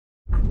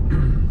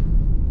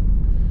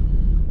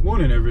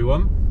Morning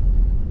everyone.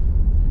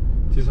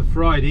 It is a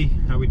Friday.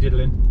 How we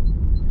diddling?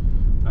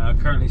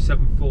 Currently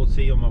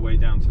 7:40 on my way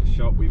down to the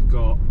shop. We've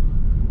got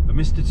a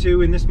Mr.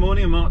 2 in this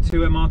morning, a Mark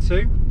II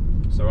MR2.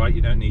 It's alright,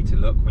 you don't need to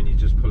look when you're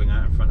just pulling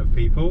out in front of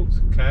people. It's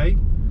okay.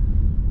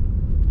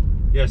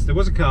 Yes, there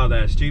was a car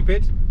there,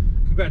 stupid.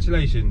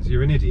 Congratulations,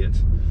 you're an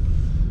idiot.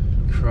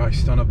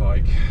 Christ on a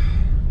bike.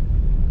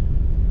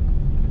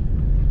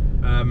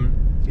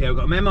 Yeah, we've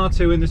got an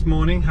MR2 in this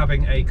morning,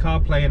 having a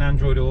CarPlay and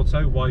Android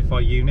Auto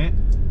Wi-Fi unit,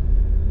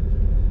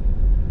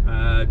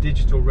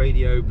 digital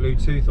radio,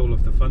 Bluetooth, all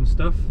of the fun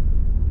stuff.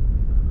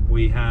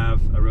 We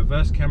have a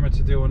reverse camera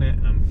to do on it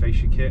and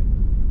fascia kit.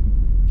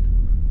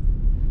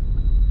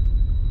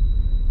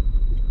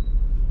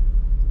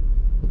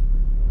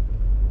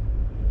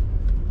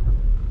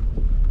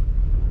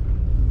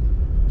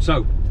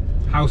 So,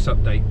 house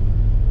update.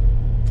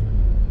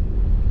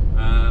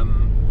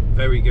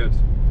 Very good.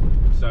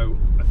 So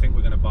I think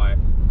we're going to buy it.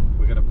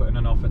 We're going to put in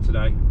an offer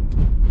today.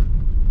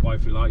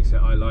 Wifey likes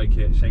it, I like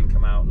it. Shane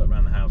come out, looked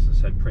around the house and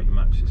said pretty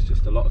much it's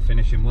just a lot of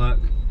finishing work.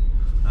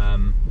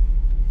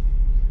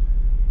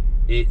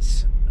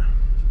 It's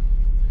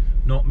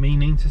not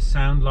meaning to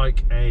sound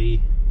like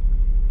a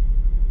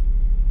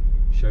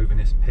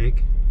chauvinist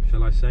pig,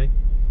 shall I say.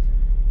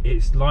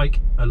 It's like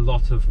a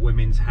lot of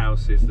women's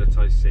houses that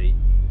I see.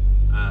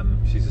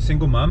 She's a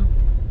single mum.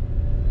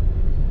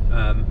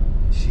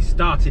 She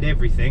started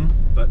everything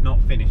but not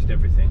finished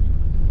everything.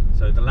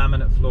 So the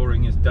laminate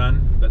flooring is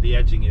done but the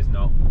edging is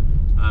not.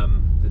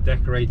 The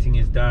decorating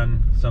is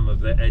done, some of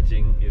the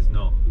edging is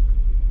not.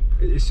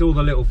 It's all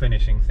the little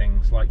finishing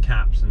things like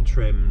caps and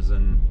trims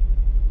and,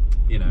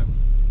 you know,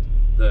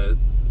 the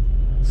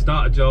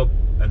start a job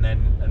and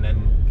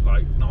then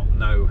like not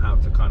know how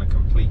to kind of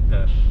complete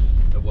the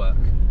work.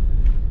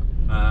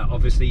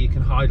 Obviously you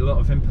can hide a lot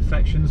of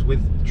imperfections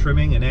with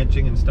trimming and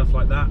edging and stuff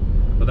like that,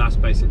 but that's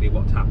basically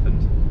what's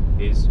happened.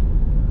 Is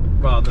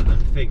rather than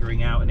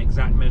figuring out an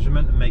exact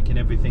measurement and making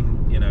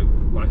everything, you know,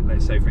 like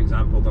let's say for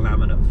example the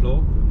laminate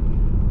floor,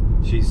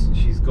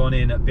 she's gone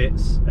in at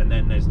bits and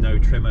then there's no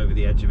trim over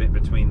the edge of it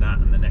between that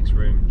and the next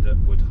room that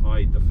would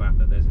hide the fact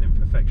that there's an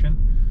imperfection.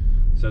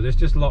 So there's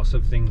just lots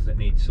of things that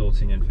need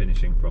sorting and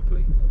finishing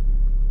properly.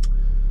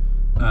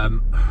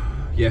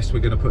 Yes, we're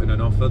going to put in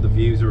an offer. The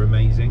views are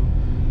amazing.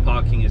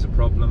 Parking is a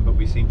problem, but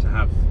we seem to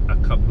have a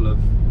couple of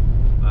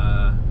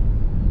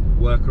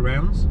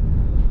workarounds.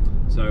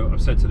 So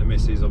I've said to the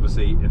missus,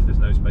 obviously, if there's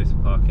no space for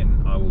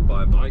parking, I will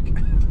buy a bike.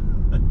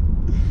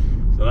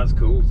 So that's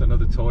cool. It's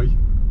another toy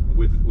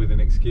with an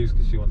excuse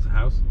because she wants a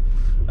house.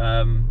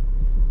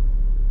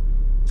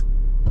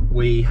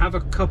 We have a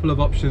couple of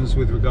options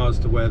with regards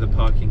to where the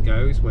parking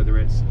goes, whether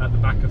it's at the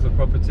back of the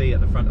property, at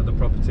the front of the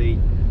property.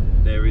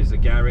 There is a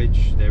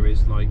garage, there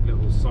is like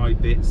little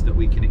side bits that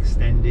we can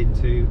extend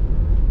into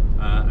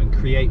and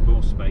create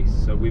more space.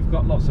 So we've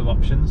got lots of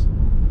options.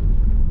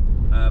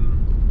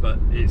 But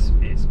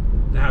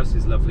the house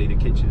is lovely, the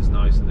kitchen's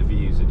nice, and the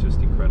views are just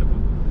incredible.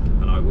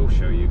 And I will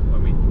show you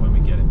when we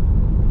get it,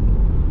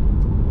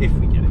 if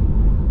we get it.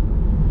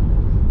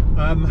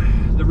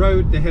 The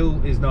road, the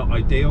hill is not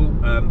ideal,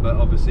 but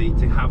obviously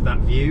to have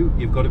that view,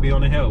 you've got to be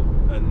on a hill.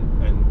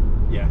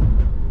 And yeah,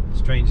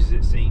 strange as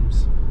it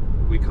seems,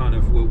 we kind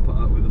of will put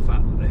up with the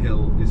fact that the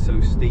hill is so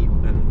steep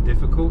and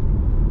difficult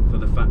for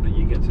the fact that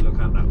you get to look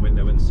out that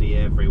window and see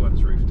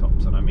everyone's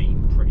rooftops, and I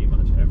mean pretty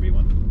much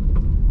everyone.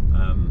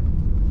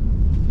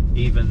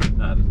 Even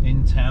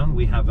in town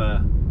we have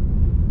a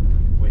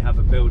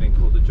building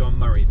called the John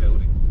Murray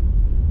building,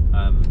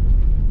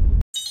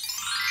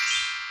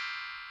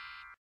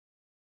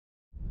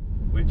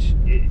 which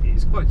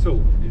is quite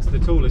tall. It's the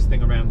tallest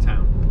thing around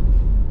town,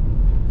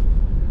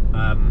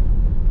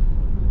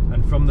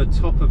 and from the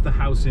top of the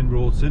house in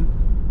Rawton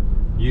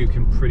you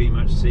can pretty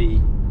much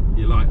see,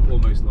 you're like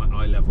almost like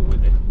eye level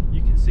with it.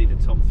 You can see the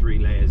top 3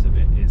 layers of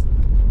it is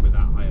with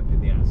that high up in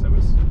the air. So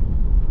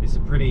it's a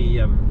pretty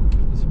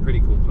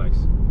cool place.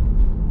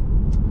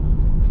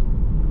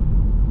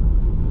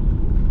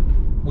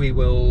 We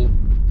will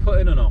put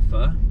in an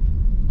offer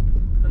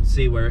and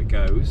see where it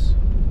goes.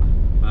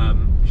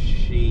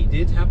 She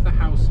did have the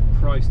house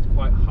priced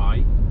quite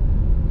high,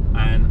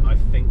 and I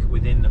think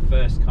within the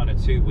first kind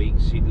of 2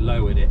 weeks she'd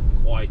lowered it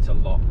quite a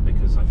lot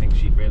because I think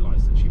she'd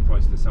realised that she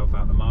priced herself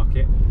out of the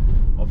market.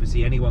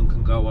 Obviously anyone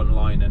can go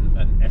online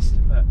and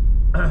estimate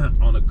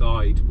on a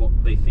guide what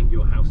they think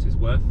your house is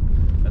worth,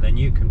 and then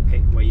you can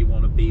pick where you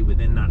want to be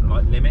within that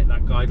like limit,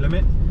 that guide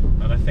limit.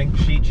 And I think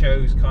she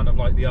chose kind of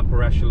like the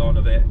upper echelon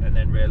of it, and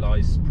then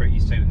realised pretty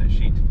soon that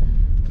she'd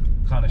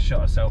kind of shot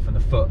herself in the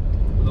foot.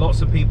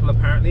 Lots of people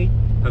apparently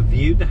have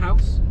viewed the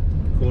house,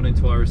 according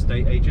to our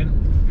estate agent.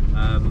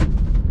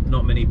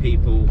 Not many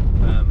people,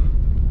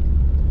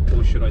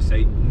 or should I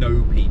say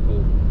no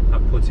people,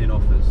 have put in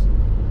offers,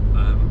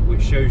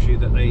 which shows you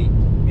that they,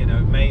 you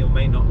know, may or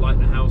may not like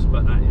the house,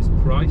 but at its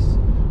price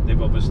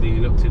they've obviously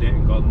looked at it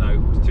and gone,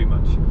 no, it's too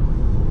much.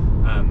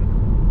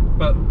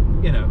 But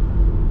you know,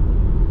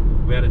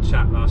 we had a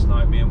chat last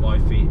night, me and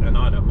wifey, and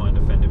I don't mind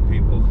offending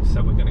people,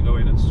 so we're going to go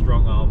in and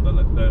strong arm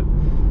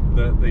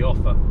the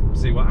offer,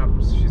 see what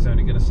happens. She's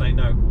only going to say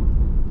no,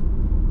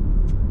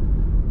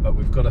 but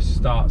we've got to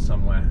start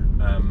somewhere,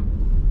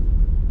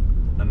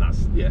 and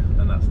that's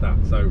that.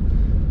 So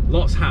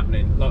lots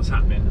happening.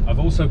 I've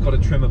also got to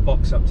trim a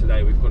box up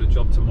today. We've got a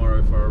job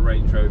tomorrow for a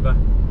Range Rover.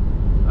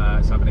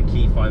 It's having a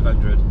Key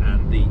 500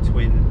 and the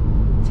twin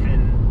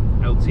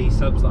 10 LT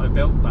subs that I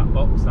built, that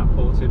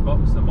ported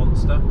box, the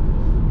monster,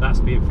 that's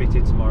being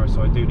fitted tomorrow,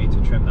 so I do need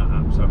to trim that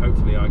up. So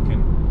hopefully I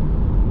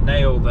can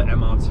nail the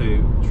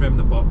MR2, trim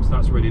the box,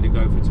 that's ready to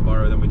go for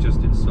tomorrow, then we're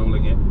just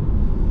installing it.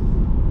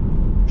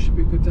 Should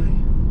be a good day.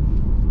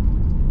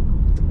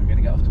 I'm going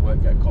to get off to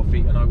work, get a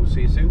coffee, and I will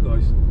see you soon,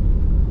 guys.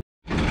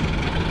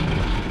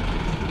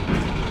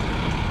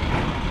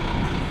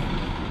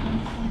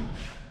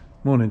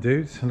 Morning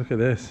dudes, look at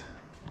this.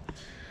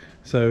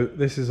 So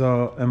this is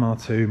our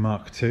MR2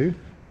 Mark II,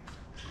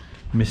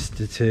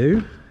 Mr.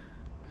 2.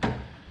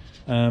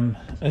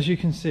 As you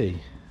can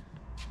see,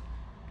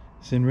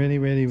 it's in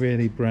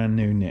really brand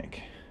new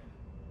nick,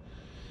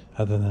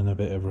 other than a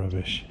bit of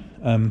rubbish.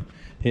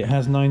 It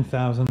has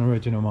 9,000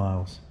 original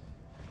miles.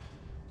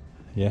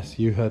 Yes,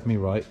 you heard me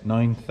right,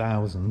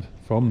 9,000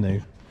 from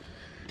new.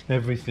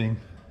 Everything,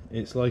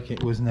 it's like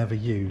it was never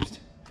used.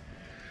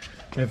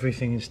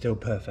 Everything is still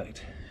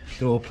perfect.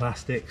 Door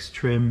plastics,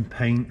 trim,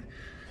 paint,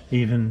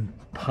 even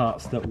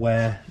parts that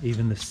wear,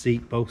 even the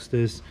seat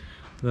bolsters,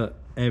 that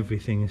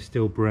everything is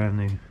still brand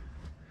new.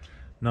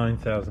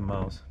 9,000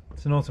 miles.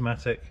 It's an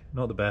automatic,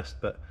 not the best,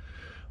 but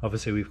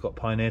obviously we've got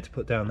Pioneer to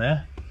put down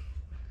there.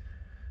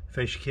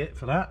 Fascia kit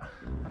for that.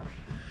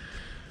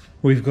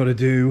 We've got to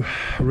do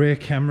rear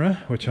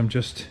camera, which I'm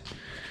just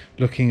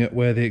looking at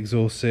where the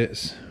exhaust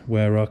sits,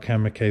 where our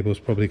camera cable is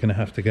probably going to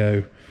have to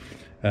go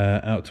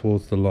out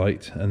towards the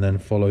light, and then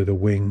follow the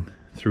wing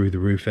through the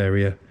roof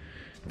area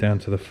down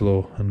to the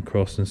floor and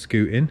cross and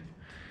scoot in.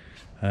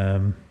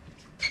 And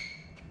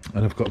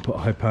I've got to put a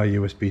high power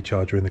USB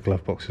charger in the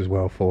glove box as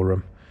well for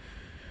them.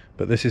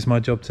 But this is my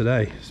job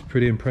today. It's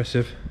pretty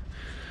impressive.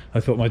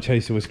 I thought my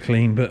Chaser was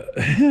clean, but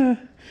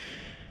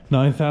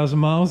 9,000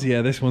 miles,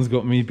 yeah, this one's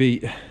got me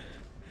beat.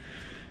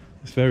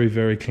 It's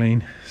very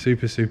clean,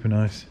 super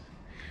nice.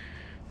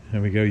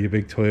 There we go, you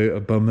big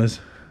Toyota bummers.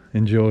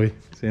 Enjoy. See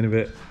you in a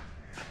bit.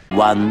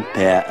 One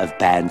pair of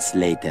pants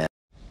later.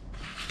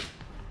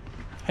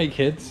 Hey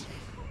kids.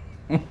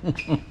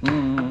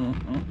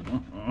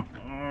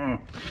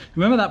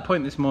 Remember that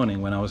point this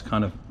morning when I was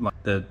kind of like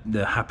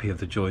the happy of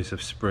the joys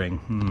of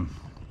spring?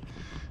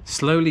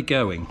 Slowly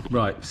going.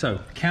 Right, so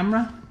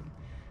camera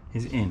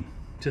is in,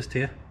 just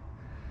here.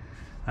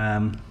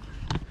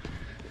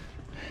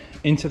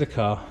 Into the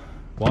car,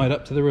 wired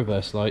up to the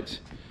reverse lights,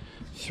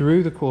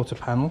 through the quarter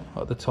panel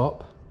at the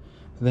top,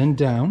 then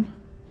down,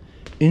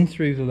 in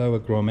through the lower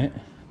grommet,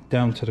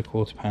 down to the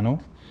quarter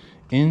panel,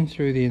 in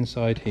through the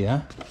inside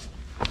here.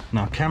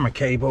 Now camera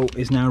cable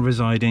is now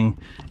residing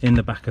in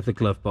the back of the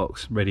glove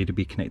box, ready to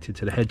be connected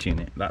to the head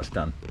unit. That's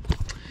done.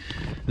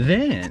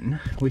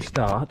 Then we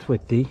start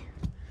with the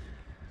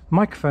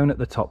microphone at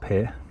the top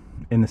here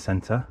in the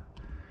center,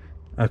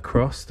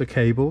 across the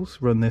cables,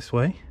 run this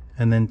way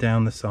and then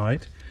down the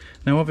side.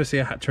 Now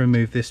obviously I had to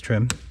remove this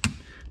trim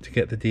to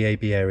get the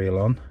DAB aerial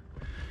on.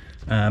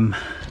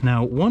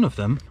 Now one of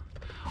them,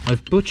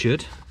 I've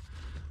butchered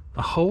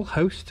a whole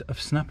host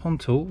of snap-on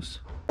tools,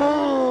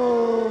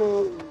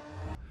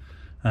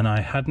 and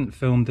I hadn't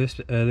filmed this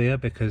earlier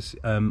because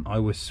I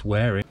was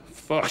swearing.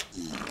 Fuck.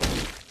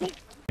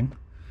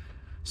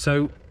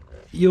 So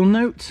you'll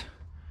note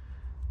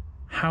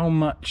how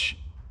much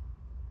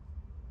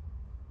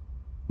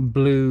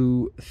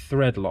blue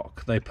thread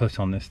lock they put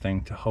on this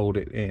thing to hold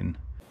it in.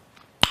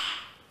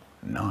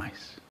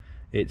 Nice.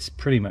 It's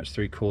pretty much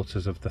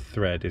 3/4 of the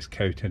thread is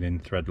coated in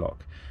thread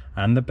lock,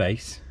 and the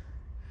base.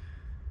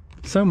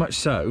 So much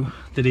so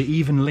that it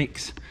even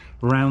leaks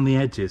around the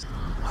edges.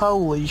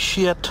 Holy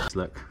shit.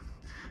 Look.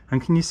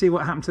 And can you see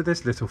what happened to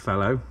this little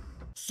fellow?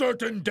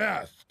 Certain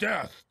death,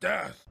 death,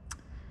 death.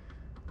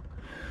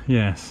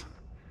 Yes.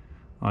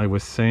 I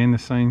was saying the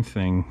same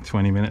thing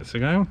 20 minutes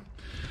ago.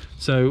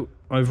 So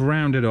I've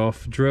rounded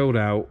off, drilled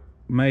out,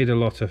 made a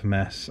lot of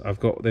mess. I've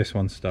got this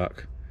one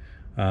stuck.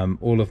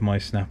 All of my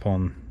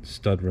snap-on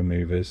stud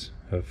removers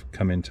have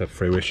come into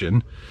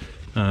fruition.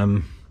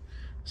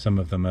 Some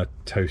of them are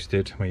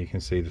toasted, where you can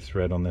see the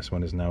thread on this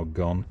one is now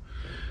gone.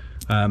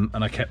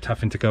 And I kept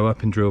having to go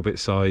up in drill bit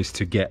size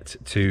to get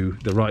to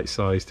the right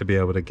size to be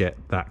able to get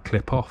that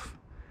clip off.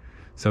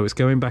 So it's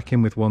going back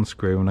in with one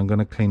screw, and I'm going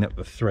to clean up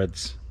the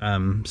threads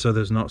so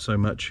there's not so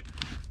much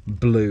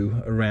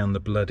blue around the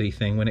bloody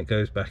thing when it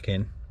goes back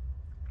in.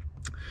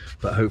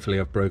 But hopefully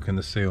I've broken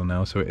the seal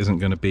now, so it isn't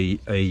going to be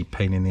a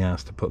pain in the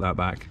ass to put that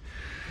back.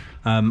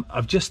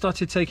 I've just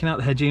started taking out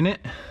the head unit,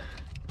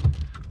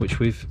 which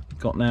we've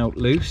got now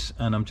loose,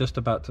 and I'm just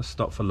about to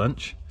stop for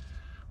lunch.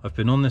 I've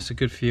been on this a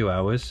good few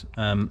hours.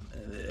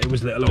 It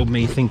was little old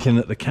me thinking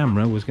that the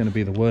camera was going to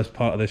be the worst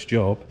part of this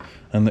job,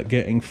 and that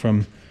getting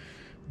from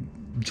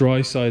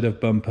dry side of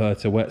bumper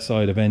to wet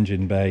side of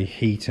engine bay,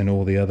 heat and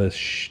all the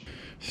others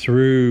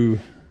through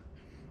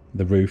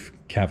the roof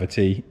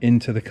cavity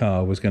into the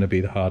car was going to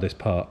be the hardest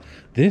part.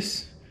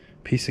 This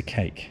piece of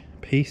cake,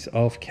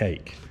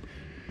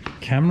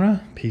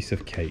 camera, piece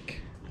of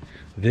cake.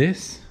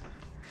 This,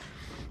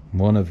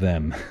 one of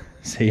them.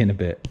 See you in a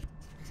bit.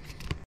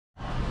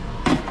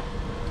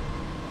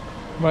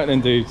 Right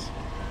then, dudes.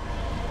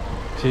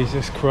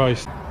 Jesus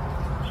Christ.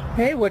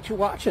 Hey, what you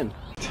watching?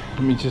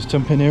 Let me just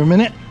jump in here a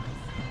minute.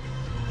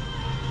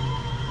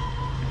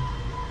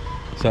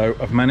 So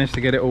I've managed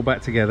to get it all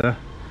back together.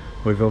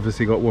 We've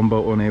obviously got one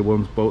bolt on here,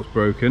 one bolt's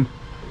broken.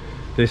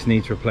 This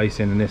needs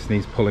replacing and this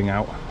needs pulling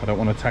out. I don't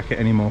want to tack it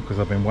anymore because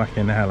I've been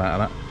whacking the hell out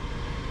of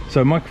that.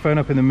 So microphone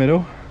up in the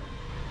middle,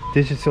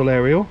 digital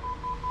aerial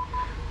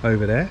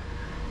over there,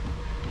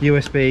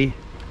 USB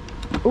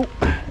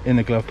in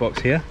the glove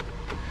box here.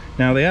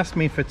 Now they asked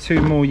me for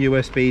 2 more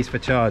USBs for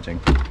charging.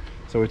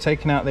 So we've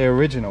taken out the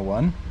original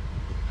one,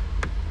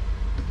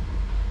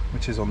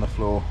 which is on the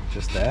floor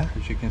just there,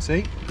 as you can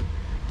see.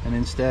 And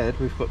instead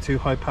we've got 2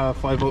 high power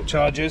 5-volt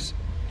chargers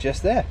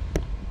just there.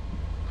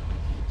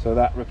 So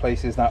that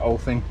replaces that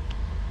old thing.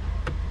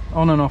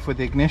 On and off with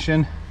the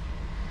ignition.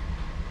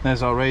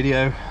 There's our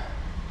radio.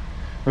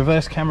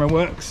 Reverse camera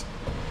works.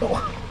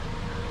 Oh,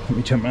 let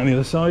me jump around the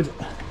other side.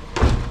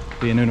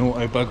 Being an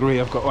auto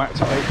buggery, I've got to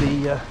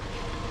activate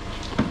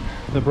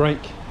the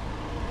brake.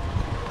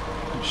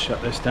 Let's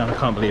shut this down. I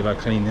can't believe how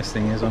clean this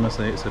thing is,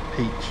 honestly. It's a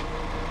peach.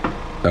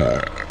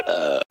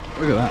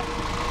 Look at that.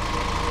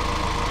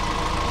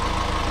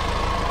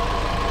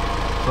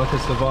 It's like a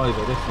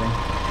Survivor, this thing.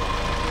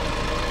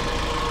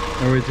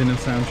 Original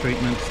sound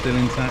treatment still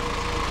intact.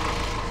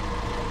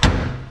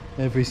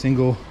 Every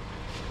single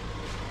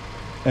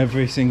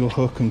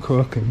hook and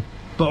crook and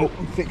bolt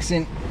and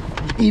fixing,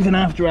 even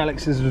after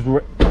Alex's was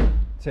ripped,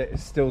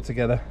 it's still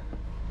together.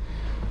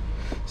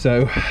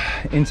 So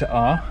into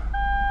R,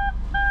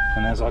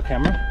 and there's our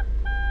camera,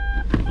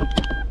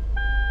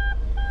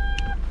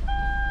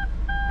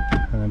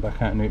 and then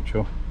back out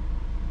neutral,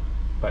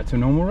 back to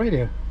normal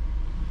radio.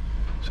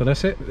 So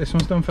that's it, this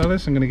one's done,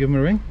 fellas. I'm going to give them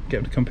a ring, get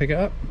them to come pick it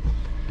up.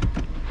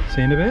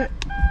 See you in a bit.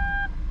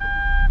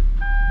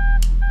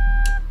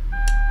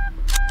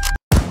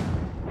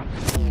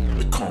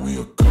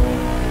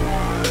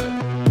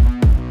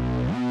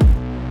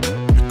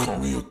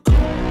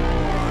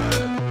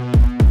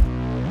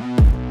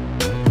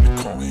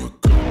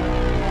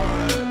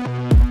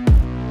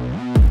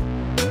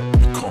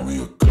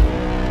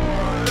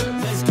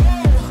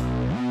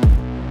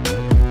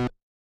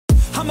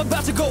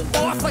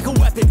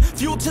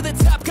 Fuel to the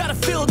top, got a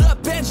filled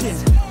up engine.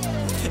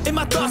 In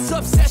my thoughts,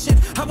 obsession.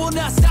 I will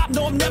not stop,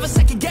 no, I'm never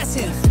second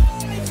guessing.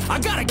 I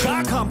got a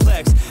God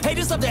complex.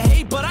 Haters love to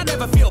hate, but I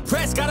never feel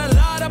pressed. Got a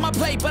lot on my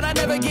plate, but I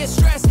never get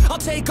stressed. I'll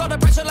take all the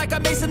pressure like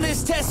I'm acing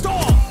this test.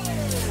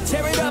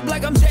 Tear it up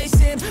like I'm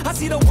Jason. I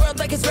see the world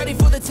like it's ready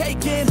for the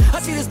taking.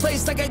 I see this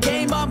place like a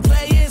game I'm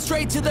playing.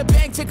 Straight to the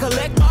bank to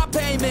collect my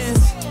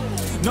payments.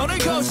 No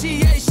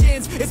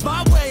negotiations, it's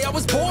my way, I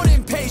was born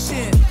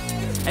impatient.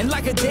 And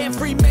like a damn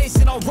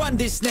Freemason, I'll run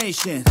this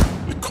nation.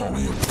 You call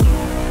me a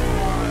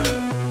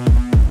god.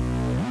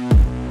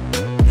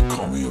 You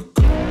call me a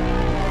god.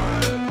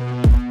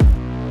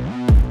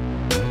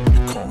 You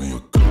call me a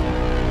god.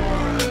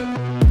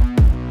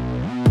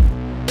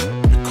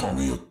 You call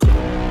me a god.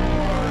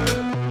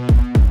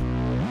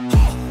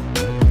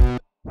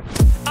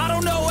 I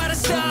don't know how to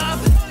stop.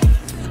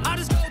 I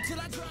just go till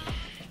I drop.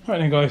 Right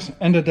then, guys,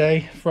 end of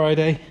day,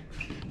 Friday.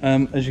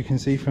 As you can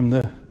see from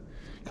the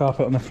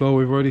carpet on the floor,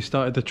 we've already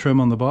started the trim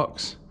on the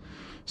box.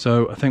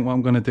 So I think what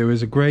I'm going to do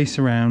is a grey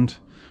surround.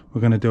 We're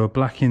going to do a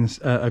black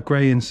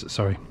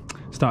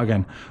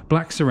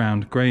black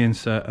surround, grey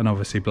insert, and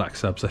obviously black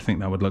subs. I think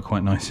that would look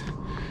quite nice.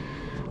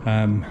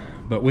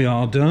 But we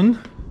are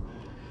done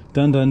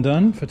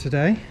for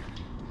today.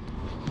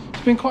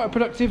 It's been quite a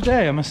productive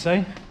day, I must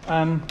say.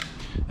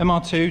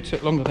 MR2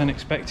 took longer than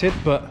expected,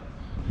 but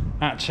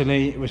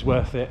actually it was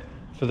worth it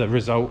for the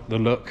result, the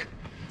look.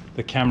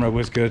 The camera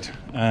was good.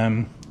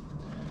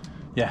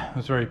 Yeah, I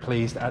was very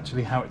pleased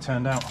actually how it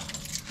turned out.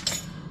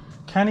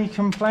 Can he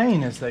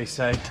complain, as they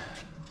say?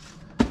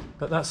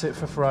 But that's it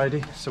for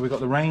Friday. So we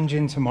got the range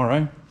in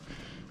tomorrow,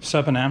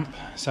 sub an amp,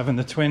 7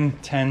 the twin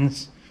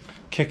 10s,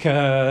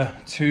 kicker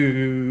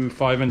to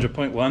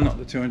 500.1, not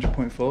the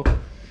 200.4.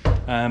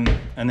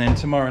 And then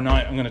tomorrow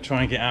night I'm going to try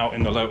and get out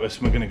in the Lotus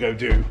and we're going to go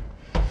do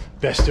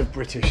Best of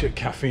British at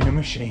Cafe in a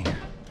Machine.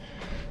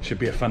 Should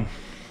be a fun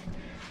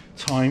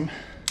time.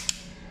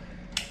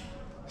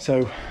 So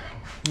I'm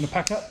going to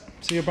pack up,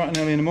 see you bright and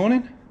early in the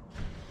morning.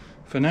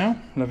 For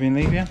now, love you and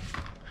leave you.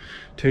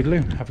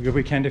 Toodaloo. Have a good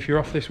weekend if you're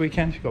off this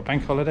weekend. You've got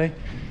bank holiday,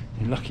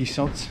 you lucky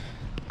sods.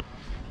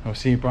 I'll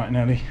see you bright and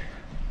early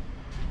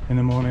in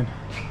the morning.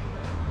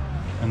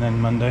 And then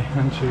Monday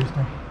and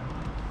Tuesday.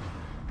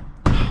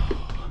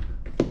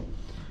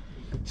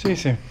 See you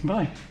soon.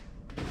 Bye.